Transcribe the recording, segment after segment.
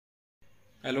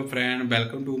Hello friend,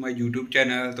 welcome to my YouTube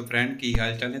channel. तो friend की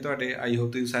हाल चाल ने तुहाडे? आई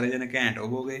होप तुसीं सारे जने घैंट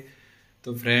होवोगे।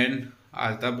 तो फ्रेंड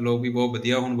अज का ब्लॉग भी बहुत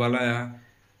वधिया होने वाला आ।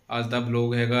 अज का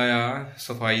ब्लॉग हैगा आ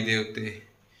सफाई के उत्ते,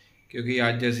 क्योंकि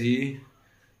अज असी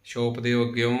शॉप के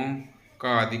अग्गों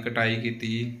घाह की कटाई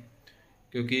की,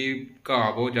 क्योंकि घाह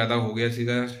बहुत ज़्यादा हो गया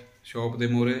सीगा शॉप के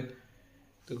मोहरे।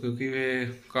 तो क्योंकि वे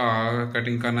घाह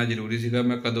कटिंग करना जरूरी सीगा,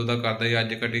 मैं कदों का करदा ही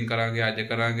अज कटिंग करांगे अज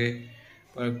करांगे,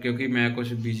 पर क्योंकि मैं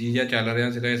कुछ बिजी जा चल रहा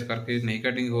सीगा, इस करके नहीं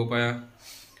कटिंग हो पाया।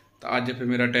 तो अज फिर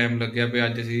मेरा टाइम लग्या पे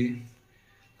अज असी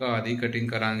घाह की कटिंग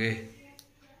करांगे।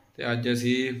 तो अज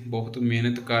असी बहुत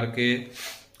मेहनत करके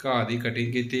घाह की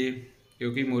कटिंग की,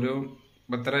 क्योंकि मोरे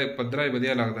पद्धरा ही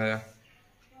वधिया लगता है।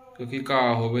 क्योंकि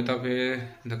घाह होवे तो फिर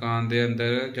दुकान के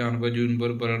अंदर जानवर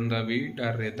जूनवर बनने का भी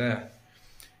डर रहता है।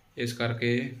 इस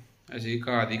करके असी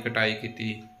घाह की कटाई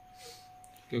की,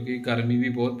 क्योंकि गर्मी भी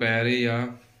बहुत पै रही आ।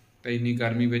 तो इन्नी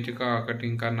गर्मी में घाह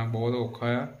कटिंग करना बहुत औखा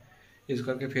आ। इस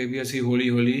करके फिर भी असी हौली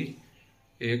हौली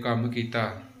ये काम किया,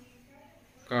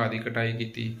 घाह की कटाई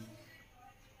की।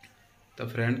 तो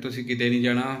फ्रेंड तुसीं किते नहीं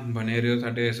जाना, बने रहो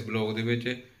साडे इस ब्लॉग दे विच।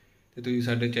 ते तुसीं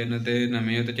साडे चैनल ते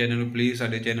नवें हो तो चैनल नूं प्लीज़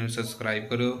साडे चैनल सबसक्राइब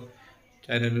करो।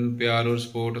 चैनल नूं प्यार और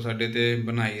सपोर्ट साडे ते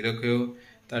बनाई रखियो।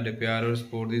 तुहाडे प्यार और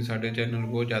सपोर्ट की साडे चैनल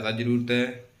बहुत ज़्यादा जरूरत है।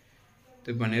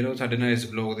 तो बने रहो साडे नाल इस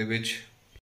blog they which.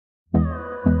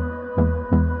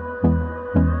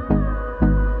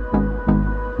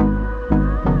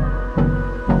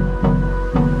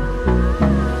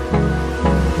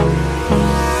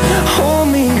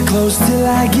 Close till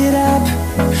I get up.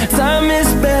 Time is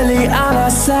barely on our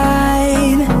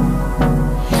side.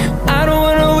 I don't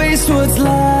wanna waste what's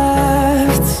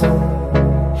left.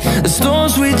 The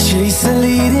storms we chase are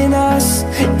leading us,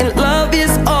 and love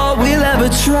is all we'll ever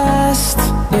trust.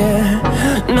 Yeah,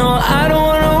 no, I don't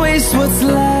wanna waste what's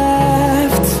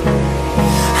left.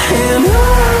 And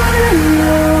on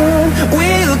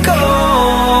we'll go,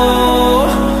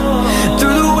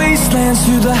 through the wastelands,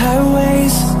 through the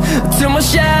highways, till my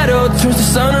shadow turns to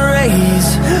sun rays.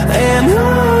 And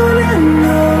on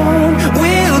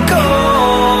we'll go,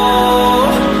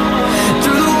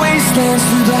 through the wastelands,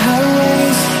 through the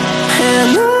highways,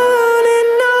 and on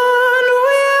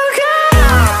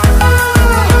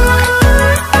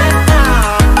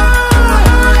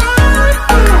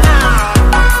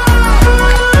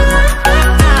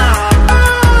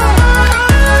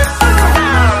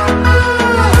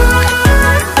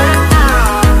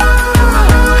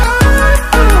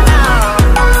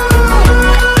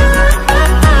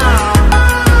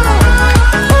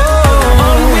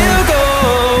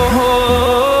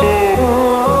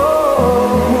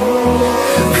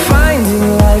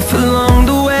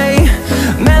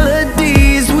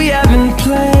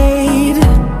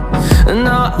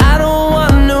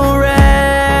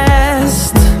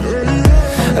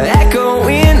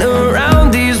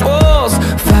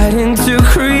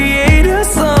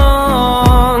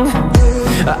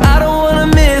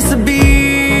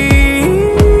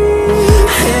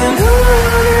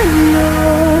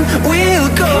we'll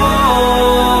go.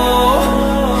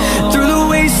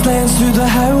 Through the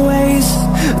highways,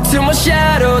 till my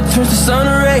shadow turns to sun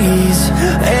rays.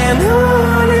 And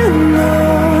on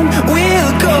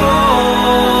we'll go,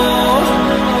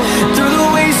 through the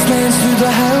wastelands, through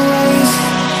the highways,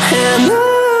 and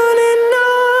on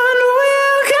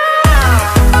we'll go.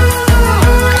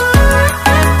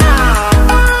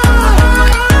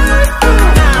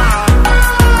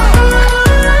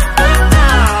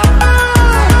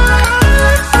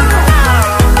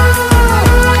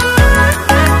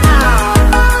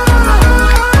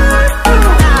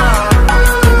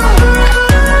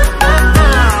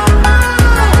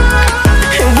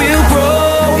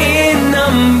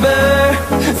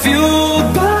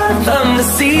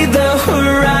 See the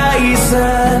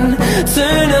horizon,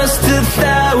 turn us to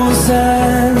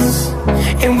thousands,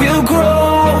 and we'll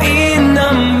grow in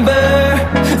number,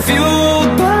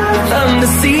 fueled by them to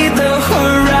see the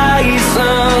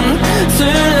horizon,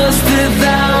 turn us to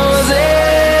thousands,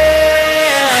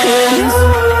 and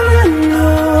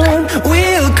on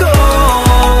we'll go,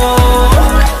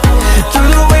 through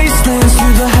the wastelands,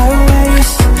 through the highways,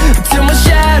 till my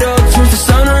shadow turns to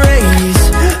sun rays.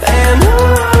 And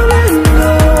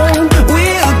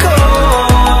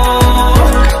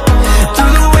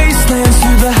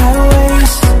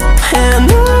and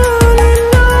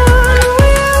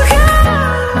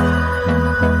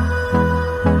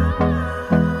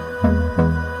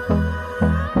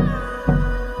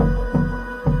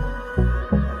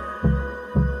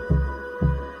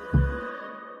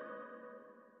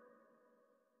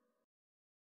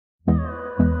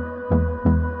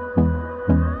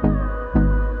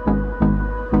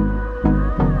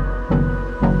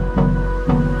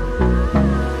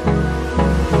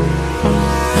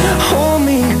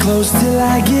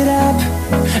I get up.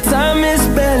 Time is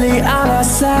barely on our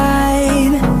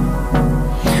side.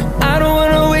 I don't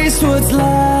wanna waste what's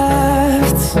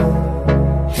left.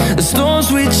 The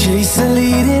storms we chase are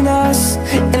leading us,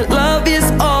 and love is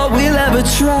all we'll ever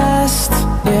trust.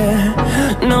 Yeah,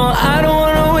 no, I don't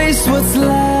wanna waste what's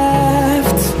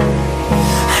left.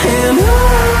 And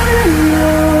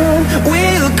on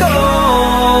we'll go,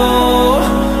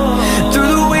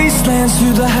 through the wastelands,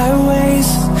 through the highways,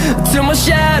 till my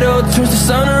shadow turns to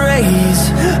sun rays.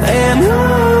 And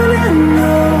on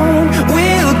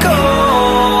we'll go,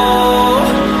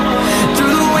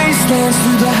 through the wastelands,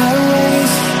 through the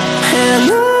highways, and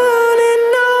on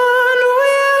we'll go.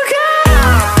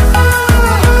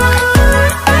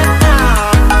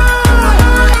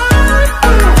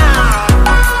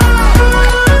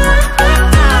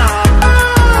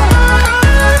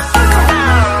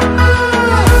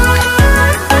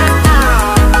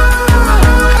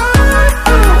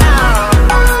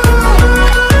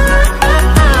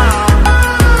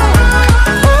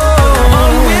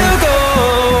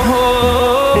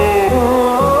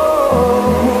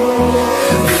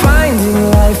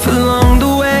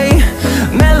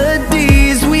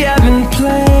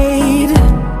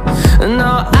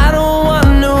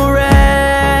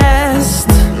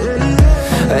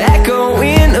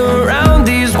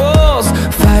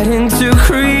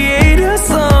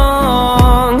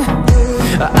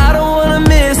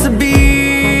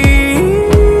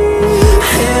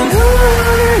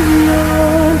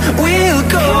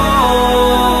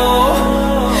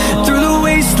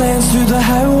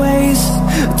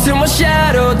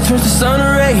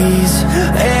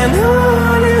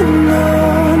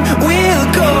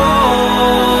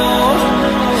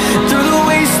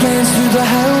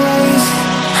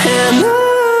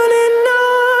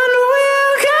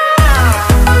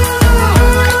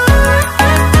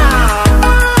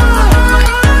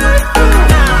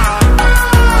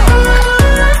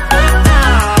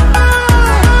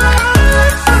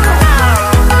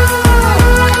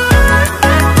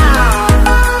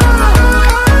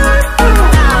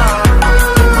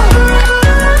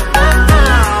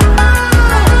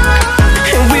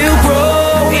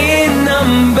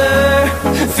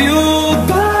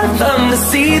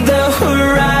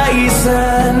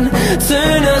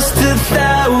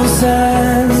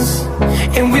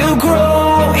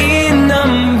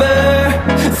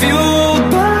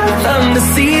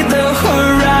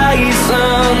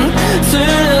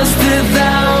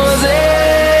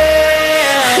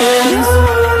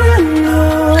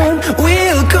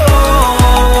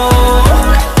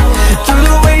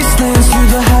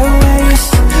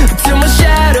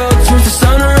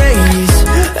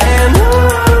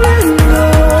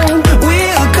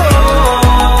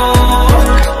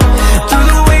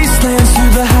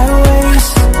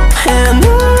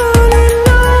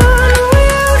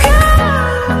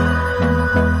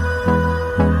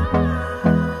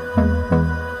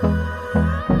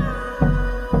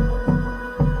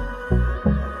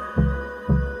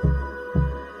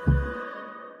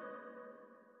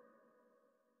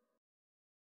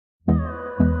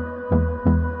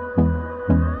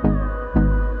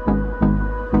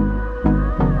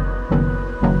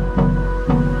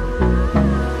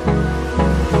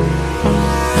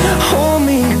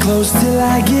 Till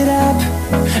I get up,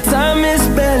 time is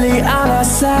barely on our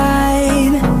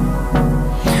side.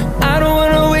 I don't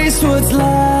wanna waste what's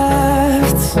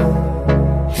left.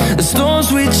 The storms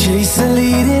we chase are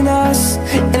leading us,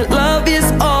 and love is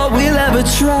all we'll ever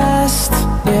trust.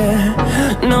 Yeah,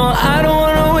 no, I don't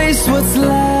wanna waste what's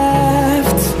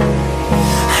left.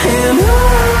 And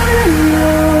on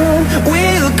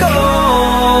we'll go,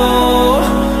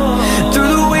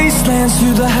 through the wastelands,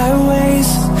 through the highways,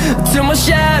 till my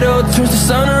shadow turns to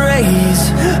sun rays.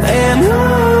 And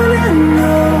on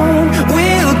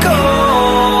we'll go,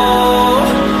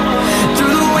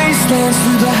 through the wastelands,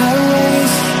 through the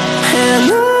highways,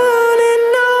 and on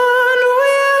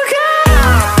we'll go.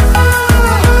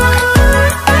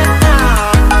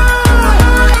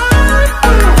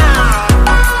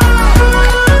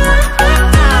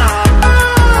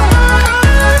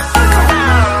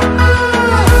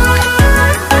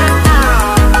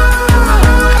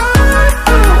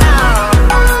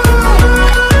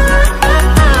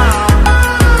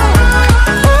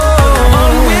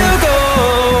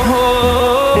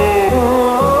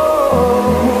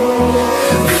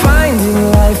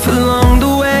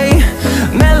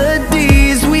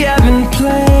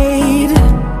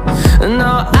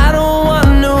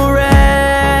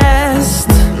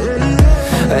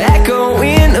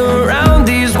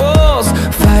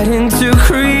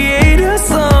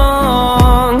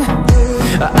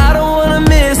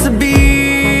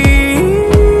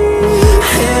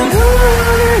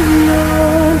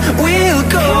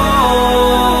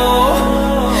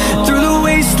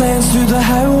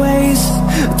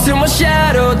 till my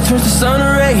shadow turns to sun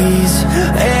rays.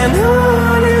 And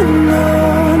on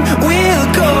we'll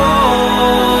go,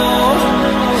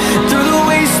 through the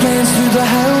wastelands, through the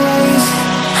highways,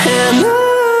 and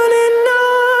on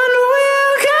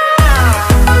we'll go.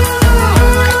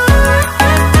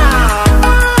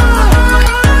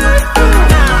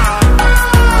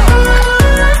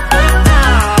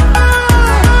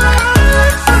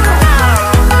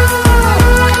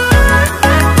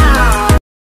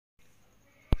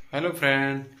 Hello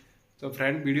friend, तो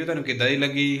friend video तुहानू किद्दां दी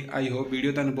लगी? I hope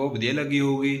video तुहानू बहुत वधिया लगी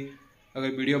होगी। अगर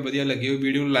video वधिया लगी हो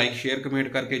वीडियो नूं लाइक शेयर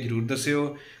कमेंट करके जरूर दस्सिओ।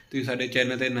 तुसीं साडे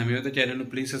चैनल ते नवें हो तो चैनल नूं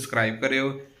प्लीज़ सबसक्राइब करिओ।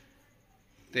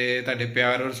 ते तुहाडे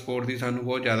प्यार और सपोर्ट की सानू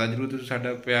बहुत ज़्यादा जरूरत है।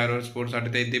 साडा प्यार और सपोर्ट साडे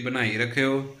ते इदां बनाई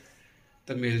रखिओ।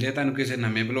 तो मिलदे तुहानू किसी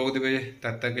नवें ब्लॉग दे विच।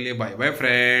 तद तक के लिए बाय बाय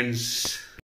फ्रेंड्स।